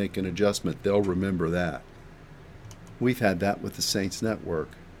you then make an adjustment, they'll remember that. We've had that with the Saints Network.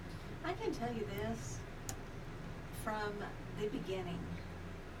 I can tell you this from the beginning.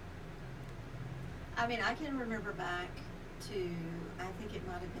 I mean, I can remember back to, I think it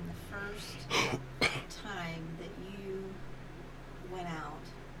might have been the first time that you went out,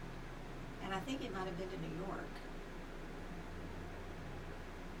 and I think it might have been to New York,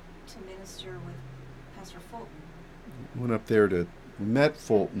 to minister with Pastor Fulton. Went up there we met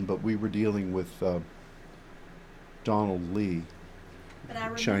Fulton, but we were dealing with Donald Lee, but I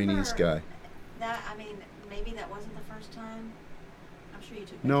remember Chinese guy. That, I mean, maybe that wasn't the first time. I'm sure you took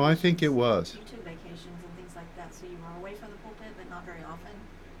vacations. No, I think it was. You took vacations and things like that, so you were away from the pulpit, but not very often.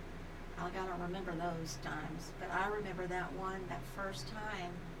 I don't remember those times, but I remember that first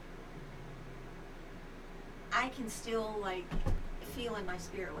time. I can still, feel in my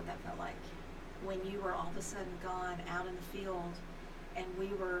spirit what that felt like when you were all of a sudden gone out in the field and we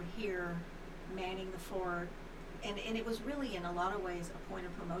were here manning the fort, and it was really in a lot of ways a point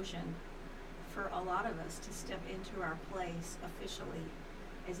of promotion for a lot of us to step into our place officially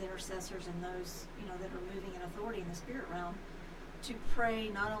as intercessors and those that are moving in authority in the spirit realm, to pray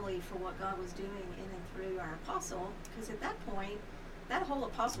not only for what God was doing in and through our apostle, because at that point that whole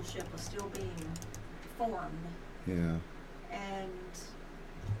apostleship was still being formed. Yeah. And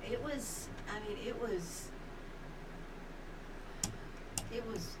it was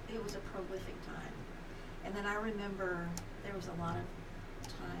a prolific time. And then I remember there was a lot of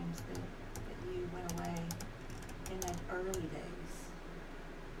times that you went away in the early days.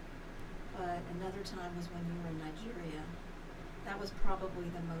 But another time was when you were in Nigeria. That was probably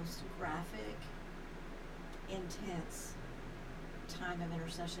the most graphic, intense time of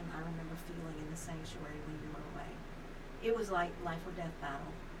intercession I remember feeling in the sanctuary when you were away. It was like life or death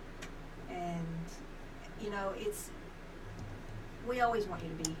battle. And, we always want you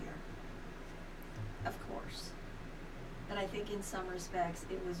to be here, of course. But I think in some respects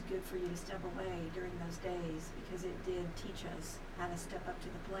it was good for you to step away during those days because it did teach us how to step up to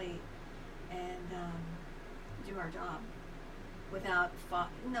the plate and do our job without not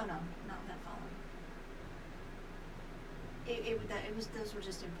without following. It was those were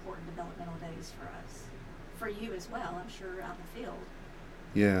just important developmental days for us, for you as well. I'm sure out in the field.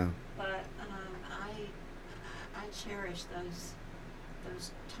 Yeah. But I cherish those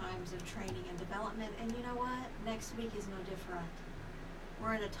times of training and development. And you know what? Next week is no different.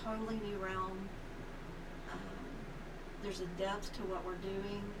 We're in a totally new realm. There's a depth to what we're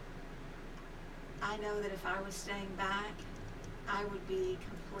doing. I know that if I was staying back, I would be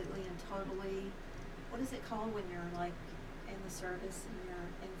completely and totally, what is it called when you're like in the service and you're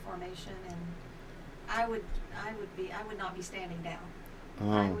in formation, and I would not be standing down. Oh.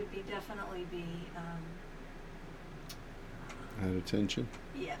 I would definitely be At attention?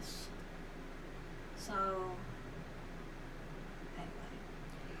 yes. So anyway.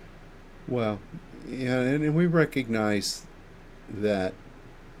 Well, yeah, and we recognize that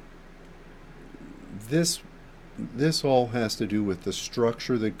this all has to do with the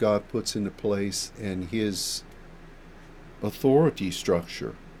structure that God puts into place and His authority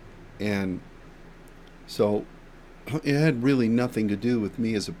structure. And so it had really nothing to do with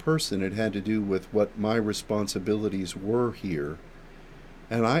me as a person. It had to do with what my responsibilities were here.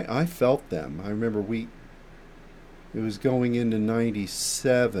 And I felt them. I remember it was going into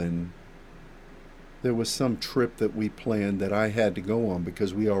 97. There was some trip that we planned that I had to go on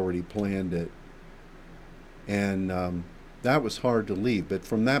because we already planned it. And that was hard to leave. But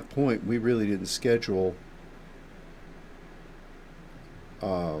from that point, we really didn't schedule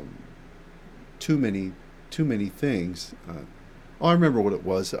too many things. I remember what it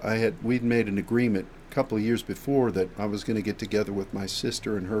was. We'd made an agreement a couple of years before that I was going to get together with my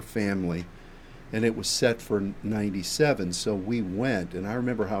sister and her family, and it was set for 97. So we went, and I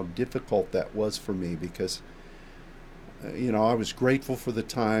remember how difficult that was for me because I was grateful for the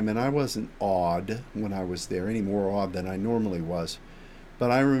time, and I wasn't awed when I was there, any more awed than I normally was.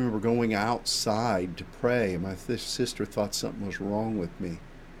 But I remember going outside to pray, and my sister thought something was wrong with me.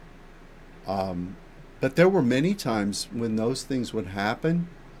 But there were many times when those things would happen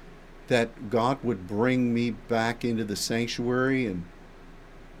that God would bring me back into the sanctuary, and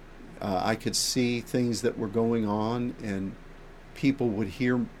I could see things that were going on, and people would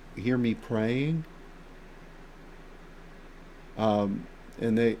hear me praying. And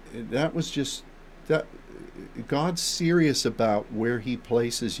that was just that God's serious about where He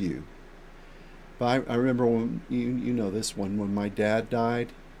places you. But I remember when you know this one, when my dad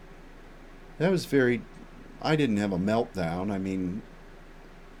died. That was I didn't have a meltdown. I mean,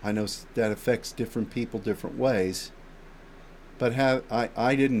 I know that affects different people different ways. But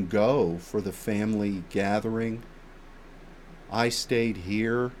I didn't go for the family gathering. I stayed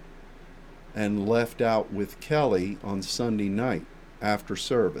here and left out with Kelly on Sunday night after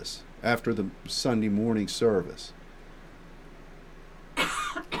the Sunday morning service.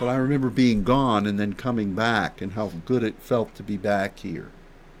 But I remember being gone and then coming back and how good it felt to be back here.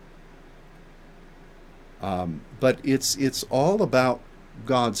 But it's all about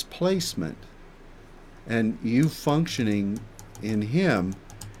God's placement and you functioning in Him,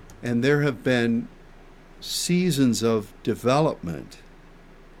 and there have been seasons of development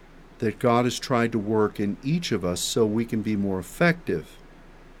that God has tried to work in each of us so we can be more effective.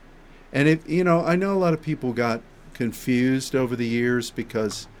 And I know a lot of people got confused over the years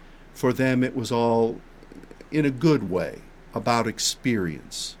because for them it was all in a good way about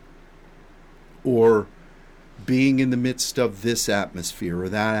experience or being in the midst of this atmosphere or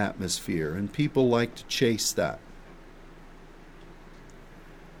that atmosphere, and people like to chase that.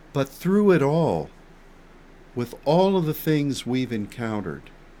 But through it all, with all of the things we've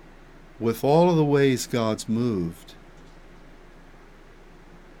encountered, with all of the ways God's moved,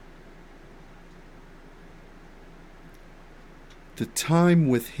 the time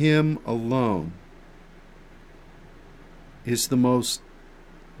with Him alone is the most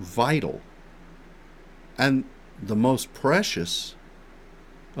vital and the most precious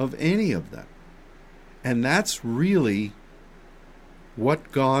of any of them. And that's really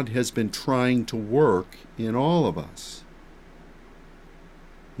what God has been trying to work in all of us.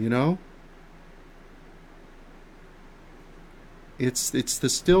 It's the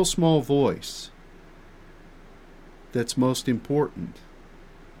still small voice that's most important.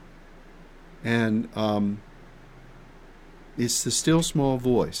 And it's the still small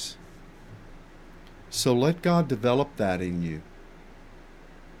voice. So let God develop that in you.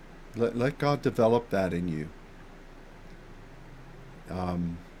 Let God develop that in you.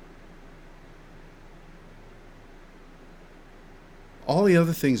 all the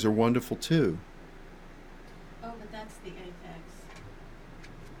other things are wonderful too. Oh, but that's the apex,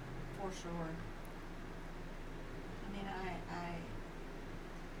 for sure. I mean, I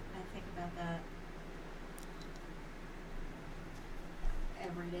think about that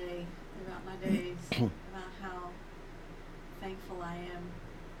every day, throughout my days, about how thankful I am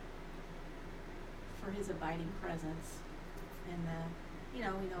for his abiding presence. And we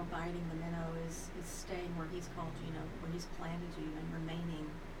know abiding the minnow is staying where he's called you, where he's planted you, and remaining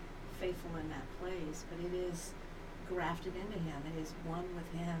faithful in that place. But it is grafted into him. It is one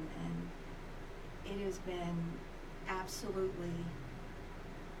with him, and it has been absolutely,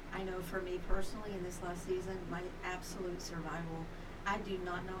 I know for me personally in this last season, my absolute survival. I do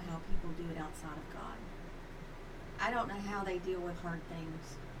not know how people do it outside of God. I don't know how they deal with hard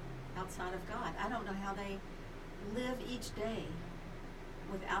things outside of God. I don't know how they live each day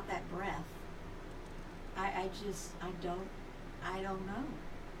without that breath. I don't know.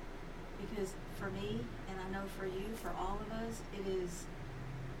 Because for me, and I know for you, for all of us, it's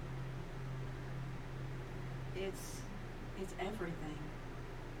everything.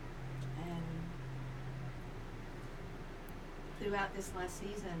 And throughout this last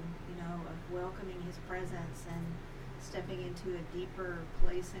season, of welcoming his presence and stepping into a deeper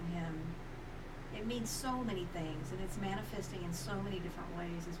place in him, it means so many things, and it's manifesting in so many different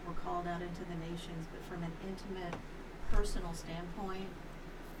ways as we're called out into the nations. But from an intimate, personal standpoint,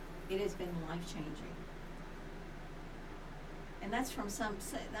 it has been life-changing. And that's from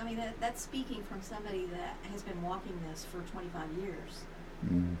that's speaking from somebody that has been walking this for 25 years.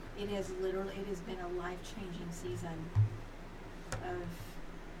 Mm. It has been a life-changing season of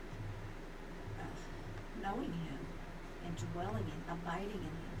knowing him and dwelling in, abiding in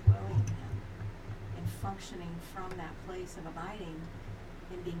him, dwelling in him, and functioning from that place of abiding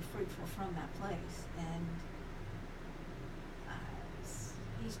and being fruitful from that place. And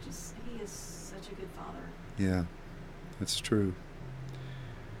he is such a good father. Yeah, that's true.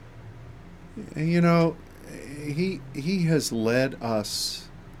 And, he has led us,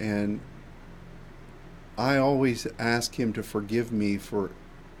 and I always ask him to forgive me for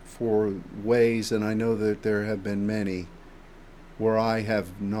ways, and I know that there have been many, where I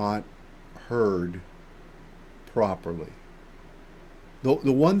have not heard properly.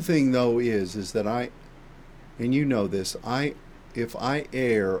 The one thing, though, is that and you know this, if I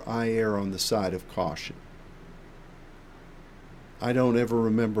err on the side of caution. I don't ever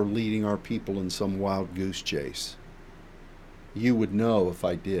remember leading our people in some wild goose chase. You would know if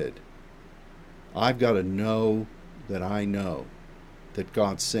I did. I've got to know that I know that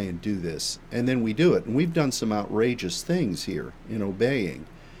God's saying do this, and then we do it. And we've done some outrageous things here in obeying.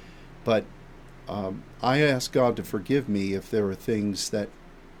 But I ask God to forgive me if there are things that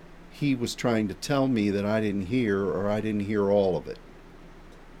he was trying to tell me that I didn't hear, or I didn't hear all of it.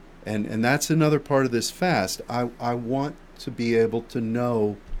 And that's another part of this fast. I want to be able to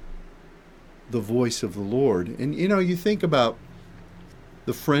know the voice of the Lord. And you think about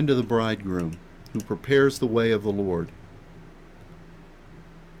the friend of the bridegroom who prepares the way of the Lord.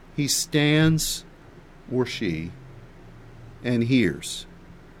 He stands, or she, and hears.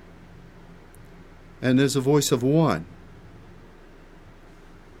 And there's a voice of one.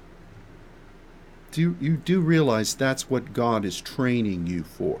 You do realize that's what God is training you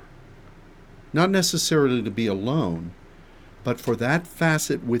for? Not necessarily to be alone, but for that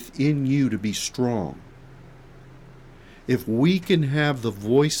facet within you to be strong. If we can have the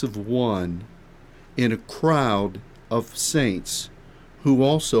voice of one in a crowd of saints who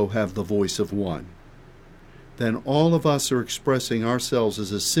also have the voice of one, then all of us are expressing ourselves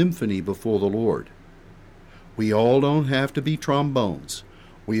as a symphony before the Lord. We all don't have to be trombones.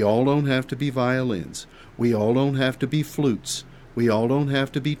 We all don't have to be violins. We all don't have to be flutes. We all don't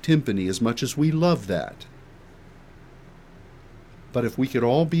have to be timpani, as much as we love that. But if we could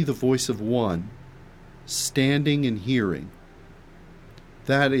all be the voice of one, standing and hearing,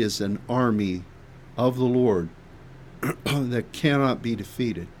 that is an army of the Lord that cannot be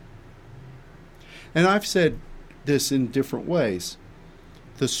defeated. And I've said this in different ways.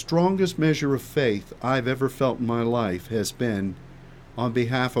 The strongest measure of faith I've ever felt in my life has been on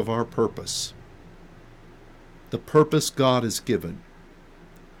behalf of our purpose. The purpose God has given.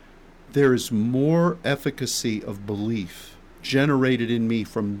 There is more efficacy of belief generated in me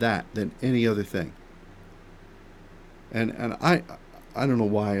from that than any other thing. And I don't know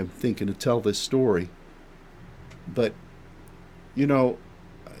why I'm thinking to tell this story, but a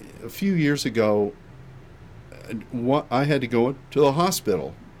few years ago, I had to go to the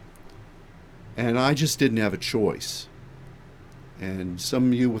hospital, and I just didn't have a choice. and some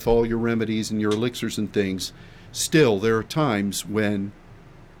of you with all your remedies and your elixirs and things, still there are times when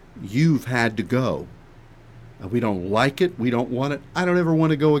you've had to go. We don't like it. We don't want it. I don't ever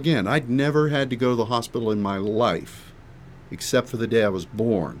want to go again. I'd never had to go to the hospital in my life, except for the day I was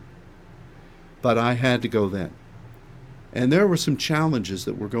born. But I had to go then. And there were some challenges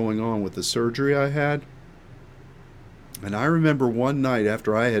that were going on with the surgery I had. And I remember one night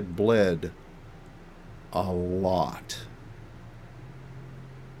after I had bled a lot,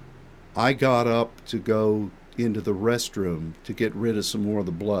 I got up to go into the restroom to get rid of some more of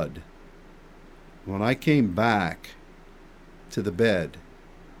the blood. When I came back to the bed,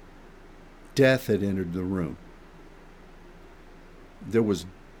 death had entered the room. There was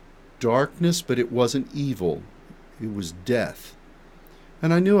darkness, but it wasn't evil. It was death.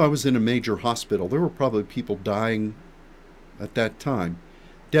 And I knew I was in a major hospital. There were probably people dying at that time.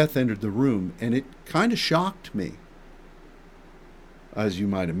 Death entered the room, and it kind of shocked me, as you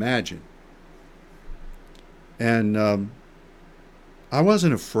might imagine. And I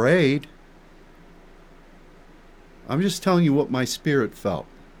wasn't afraid. I'm just telling you what my spirit felt.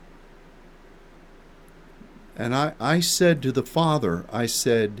 And I said to the Father, I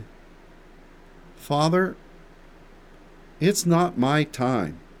said, Father, it's not my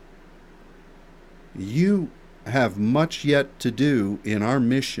time. You have much yet to do in our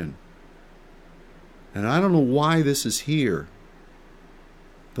mission. And I don't know why this is here,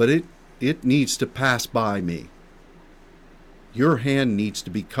 but it needs to pass by me. Your hand needs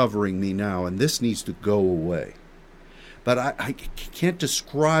to be covering me now, and this needs to go away. But I can't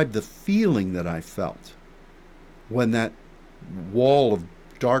describe the feeling that I felt when that wall of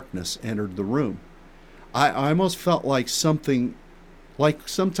darkness entered the room. I almost felt like something, like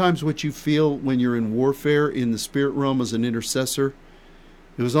sometimes what you feel when you're in warfare in the spirit realm as an intercessor.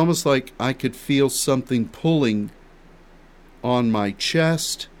 It was almost like I could feel something pulling on my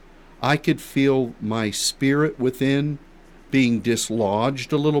chest. I could feel my spirit within being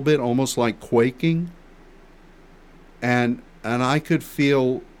dislodged a little bit, almost like quaking. And I could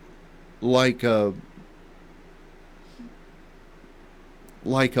feel like a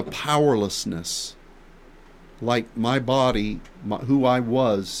powerlessness, like my body, who I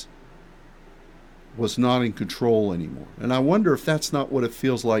was not in control anymore. And I wonder if that's not what it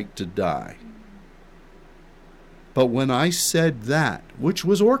feels like to die. But when I said that, which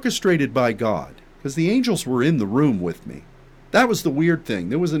was orchestrated by God, because the angels were in the room with me. That was the weird thing.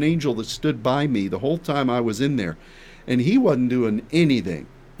 There was an angel that stood by me the whole time I was in there. And he wasn't doing anything.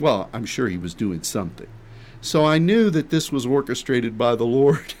 Well, I'm sure he was doing something. So I knew that this was orchestrated by the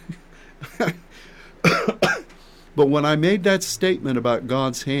Lord. But when I made that statement about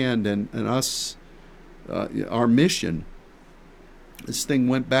God's hand and us, our mission, this thing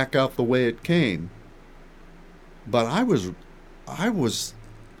went back out the way it came. But I was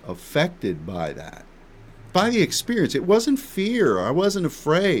affected by that, by the experience. It wasn't fear. I wasn't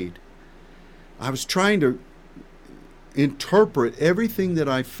afraid. I was trying to interpret everything that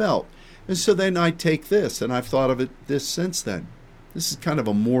I felt. And so then I take this, and I've thought of it this since then. This is kind of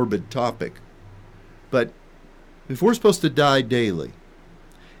a morbid topic. But if we're supposed to die daily,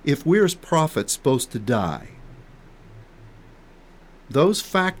 if we're as prophets supposed to die, those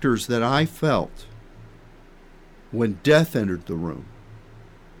factors that I felt when death entered the room,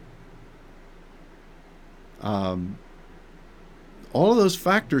 all of those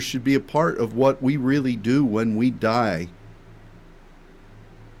factors should be a part of what we really do when we die,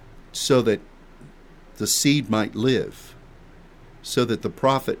 so that the seed might live, so that the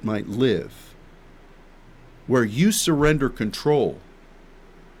prophet might live. Where you surrender control,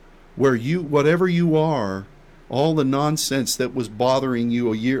 where you, whatever you are, all the nonsense that was bothering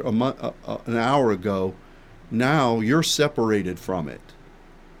you an hour ago, now you're separated from it.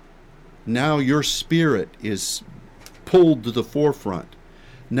 Now your spirit is pulled to the forefront.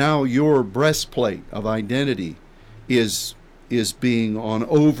 Now your breastplate of identity is being on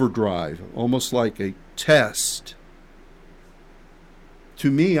overdrive, almost like a test. To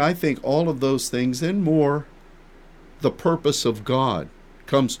me, I think all of those things and more, the purpose of God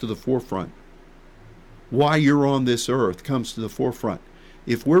comes to the forefront. Why you're on this earth comes to the forefront.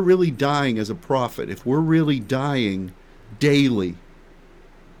 If we're really dying as a prophet, if we're really dying daily,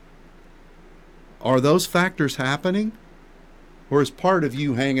 are those factors happening? Or is part of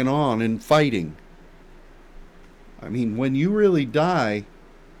you hanging on and fighting? I mean, when you really die,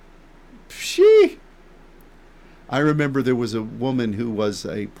 I remember there was a woman who was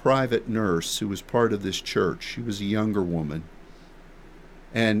a private nurse who was part of this church. She was a younger woman.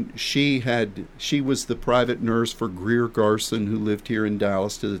 And she was the private nurse for Greer Garson, who lived here in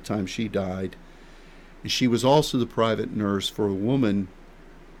Dallas to the time she died. And she was also the private nurse for a woman,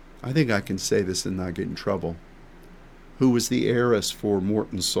 I think I can say this and not get in trouble, who was the heiress for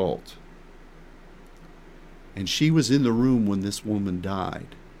Morton Salt. And she was in the room when this woman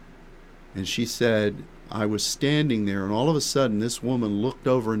died. And she said, I was standing there, and all of a sudden this woman looked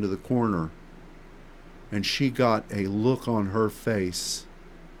over into the corner, and she got a look on her face.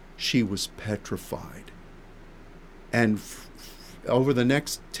 She was petrified. And over the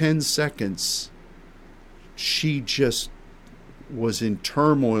next 10 seconds, she just was in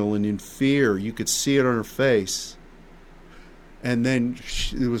turmoil and in fear. You could see it on her face. And then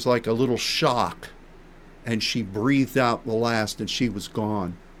it was like a little shock. And she breathed out the last, and she was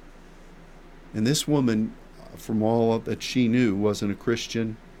gone. And this woman, from all that she knew, wasn't a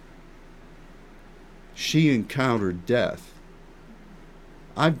Christian. She encountered death.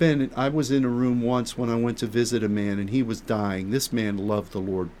 I was in a room once when I went to visit a man, and he was dying. This man loved the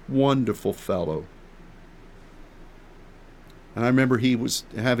Lord. Wonderful fellow. And I remember he was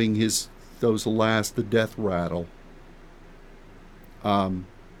having the death rattle. And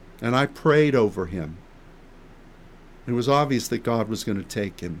I prayed over him. It was obvious that God was going to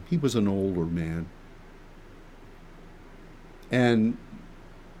take him. He was an older man. And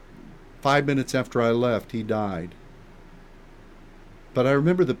 5 minutes after I left, he died. But I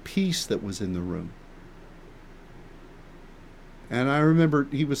remember the peace that was in the room. And I remember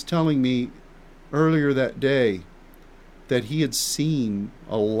he was telling me earlier that day that he had seen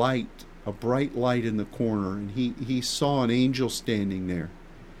a light, a bright light in the corner, and he saw an angel standing there.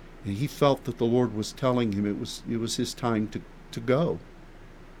 And he felt that the Lord was telling him it was his time to go.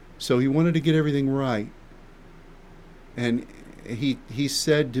 So he wanted to get everything right. And he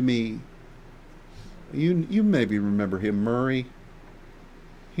said to me, you maybe remember him, Murray.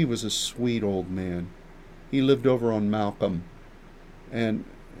 He was a sweet old man. He lived over on Malcolm. And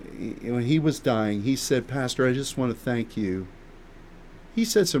when he was dying, he said, Pastor, I just want to thank you. He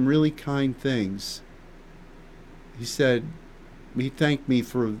said some really kind things. He thanked me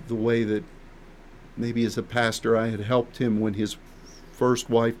for the way that maybe as a pastor I had helped him when his first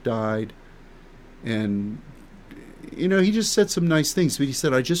wife died. And, he just said some nice things. But he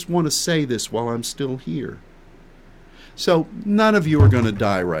said, I just want to say this while I'm still here. So none of you are going to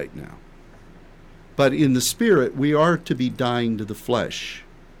die right now. But in the spirit, we are to be dying to the flesh.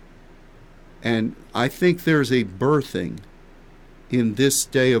 And I think there's a birthing in this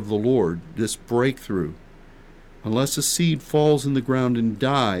day of the Lord, this breakthrough. Unless a seed falls in the ground and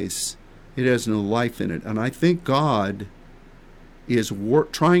dies, it has no life in it. And I think God is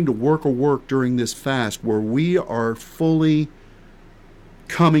trying to work a work during this fast where we are fully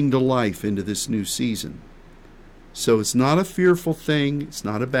coming to life into this new season. So it's not a fearful thing. It's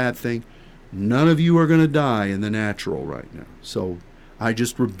not a bad thing. None of you are going to die in the natural right now. So I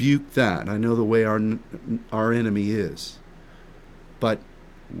just rebuke that. I know the way our enemy is. But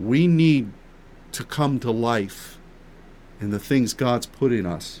we need to come to life in the things God's put in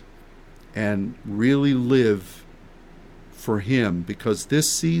us and really live for Him, because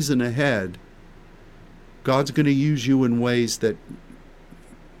this season ahead, God's going to use you in ways that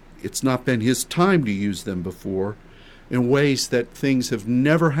it's not been His time to use them before, in ways that things have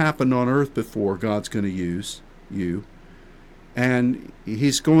never happened on earth before. God's going to use you, and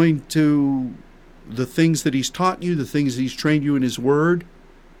He's going to, the things that He's taught you, the things that He's trained you in His Word,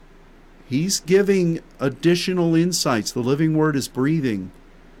 He's giving additional insights. The living Word is breathing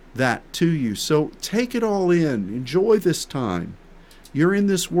that to you. So take it all in. Enjoy this time. You're in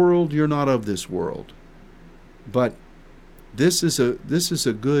this world. You're not of this world. But this is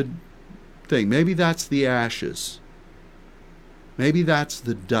a good thing. Maybe that's the ashes. Maybe that's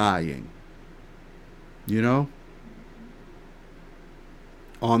the dying.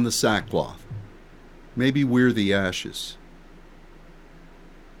 On the sackcloth. Maybe we're the ashes.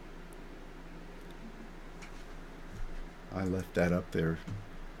 I left that up there.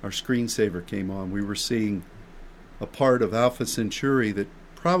 Our screensaver came on. We were seeing a part of Alpha Centauri that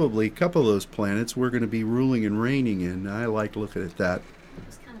probably a couple of those planets we're going to be ruling and reigning in. I like looking at that. It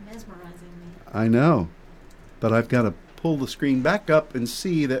was kind of mesmerizing me. I know. But I've got to pull the screen back up and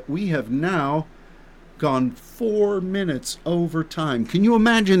see that we have now gone 4 minutes over time. Can you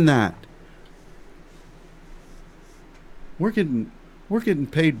imagine that? We're getting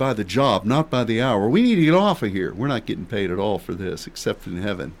paid by the job, not by the hour. We need to get off of here. We're not getting paid at all for this, except in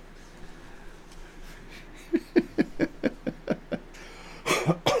heaven.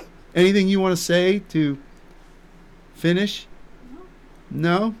 Anything you want to say to finish?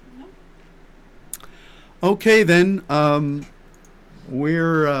 No? Okay, then.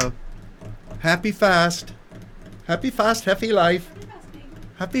 We're happy fast. Happy fast, happy life.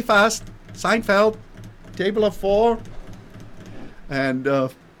 Happy fast. Seinfeld. table of four. And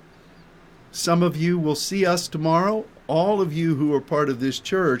some of you will see us tomorrow. All of you who are part of this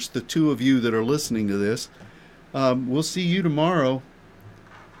church, the two of you that are listening to this, we'll see you tomorrow.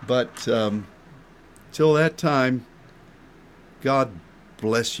 But till that time, God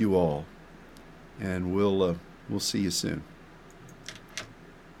bless you all. And we'll see you soon.